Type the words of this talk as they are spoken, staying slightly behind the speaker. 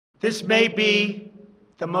This may be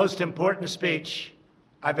the most important speech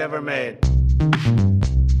I've ever made.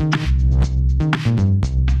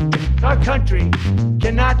 Our country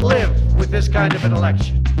cannot live with this kind of an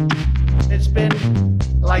election. It's been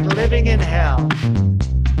like living in hell.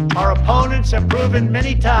 Our opponents have proven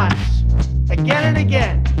many times, again and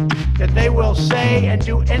again, that they will say and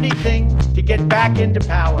do anything to get back into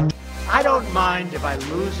power. I don't mind if I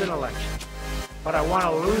lose an election, but I want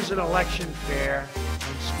to lose an election fair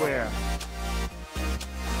and square.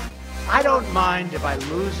 I don't mind if I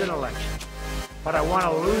lose an election, but I want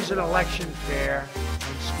to lose an election fair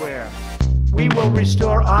and square. We will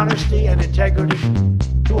restore honesty and integrity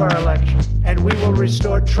to our election, and we will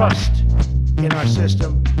restore trust in our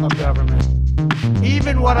system of government.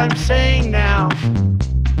 Even what I'm saying now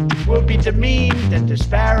will be demeaned and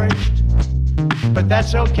disparaged, but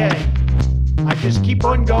that's okay. I just keep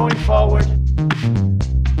on going forward.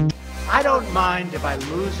 I don't mind if I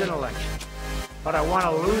lose an election, but I want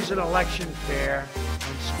to lose an election fair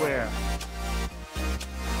and square.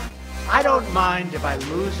 I don't mind if I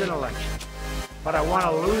lose an election, but I want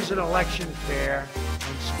to lose an election fair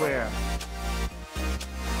and square.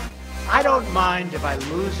 I don't mind if I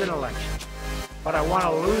lose an election, but I want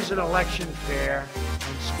to lose an election fair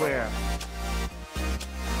and square.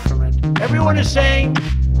 Everyone is saying,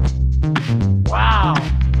 wow,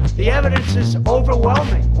 the evidence is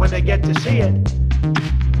overwhelming when they get to see it.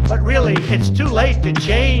 But really, it's too late to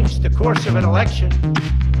change the course of an election.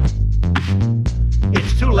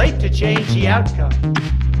 It's too late to change the outcome.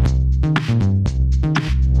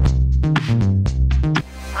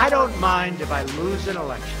 I don't mind if I lose an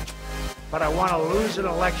election, but I want to lose an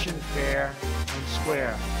election fair and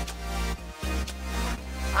square.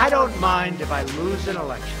 I don't mind if I lose an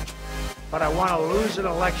election, but I want to lose an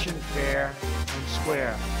election fair and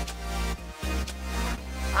square.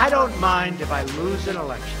 I don't mind if I lose an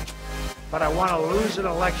election, but I want to lose an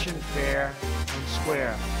election fair and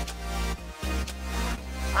square.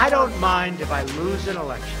 I don't mind if I lose an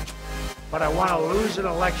election, but I want to lose an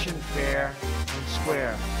election fair and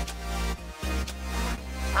square.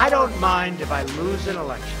 I don't mind if I lose an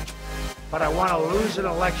election, but I want to lose an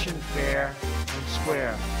election fair and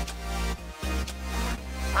square.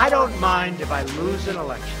 I don't mind if I lose an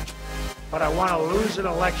election, but I want to lose an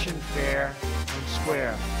election fair and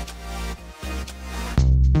square.